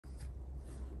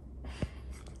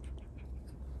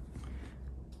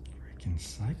American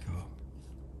Psycho.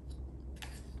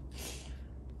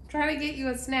 Trying to get you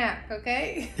a snack,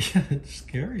 okay? Yeah, it's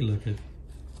scary looking.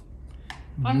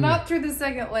 I'm not through the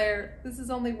second layer. This is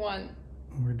only one.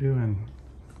 We're doing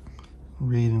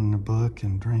reading the book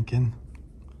and drinking.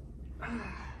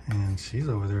 And she's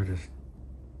over there just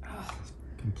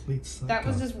complete psycho. That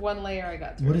was just one layer I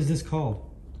got through. What is this called?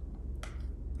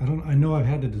 I know I've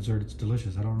had the dessert. It's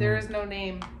delicious. I don't know. There is no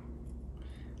name.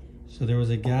 So there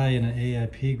was a guy in an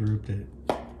AIP group that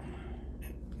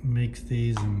makes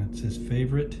these, and it's his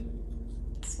favorite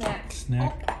snack.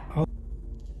 Oh.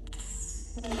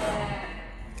 Snack.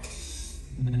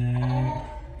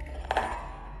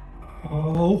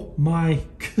 Oh my.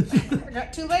 I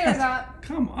got 2 layers on.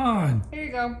 Come on. Here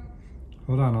you go.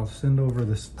 Hold on, I'll send over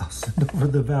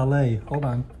the valet. Hold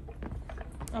on.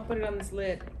 I'll put it on this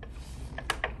lid.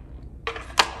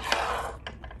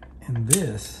 And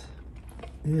this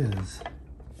is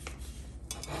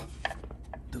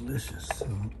delicious. So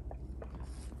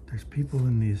there's people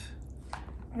in these.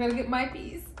 I gotta get my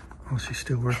piece. Oh, she's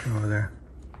still working over there.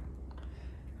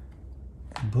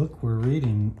 The book we're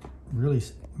reading really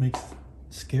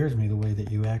scares me the way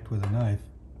that you act with a knife.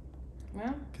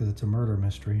 Well, because it's a murder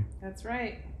mystery. That's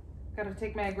right. Gotta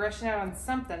take my aggression out on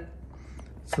something.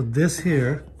 So this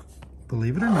here,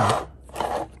 believe it or not,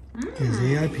 is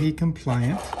AIP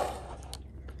compliant.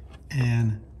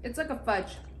 And it's like a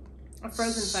fudge, a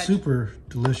frozen fudge. Super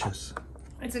delicious.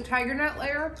 It's a tiger nut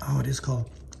layer. Oh, it is called.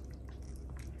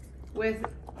 With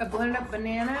a blended up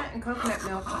banana and coconut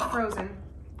milk, frozen,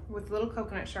 with little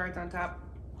coconut shards on top.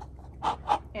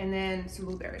 And then some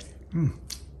blueberries.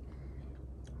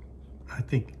 I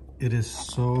think it is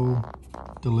so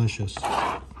delicious.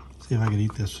 See if I can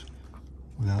eat this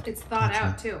without. It's thawed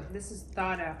out too. This is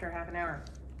thawed after half an hour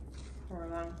or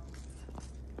long.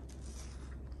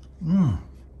 Man.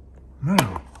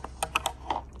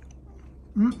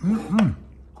 Look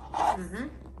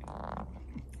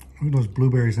at those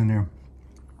blueberries in there.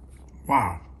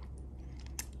 Wow.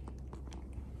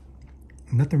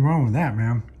 Nothing wrong with that,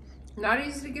 man. Not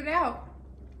easy to get out.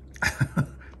 But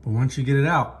once you get it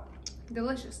out.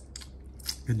 Delicious.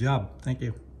 Good job. Thank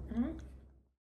you.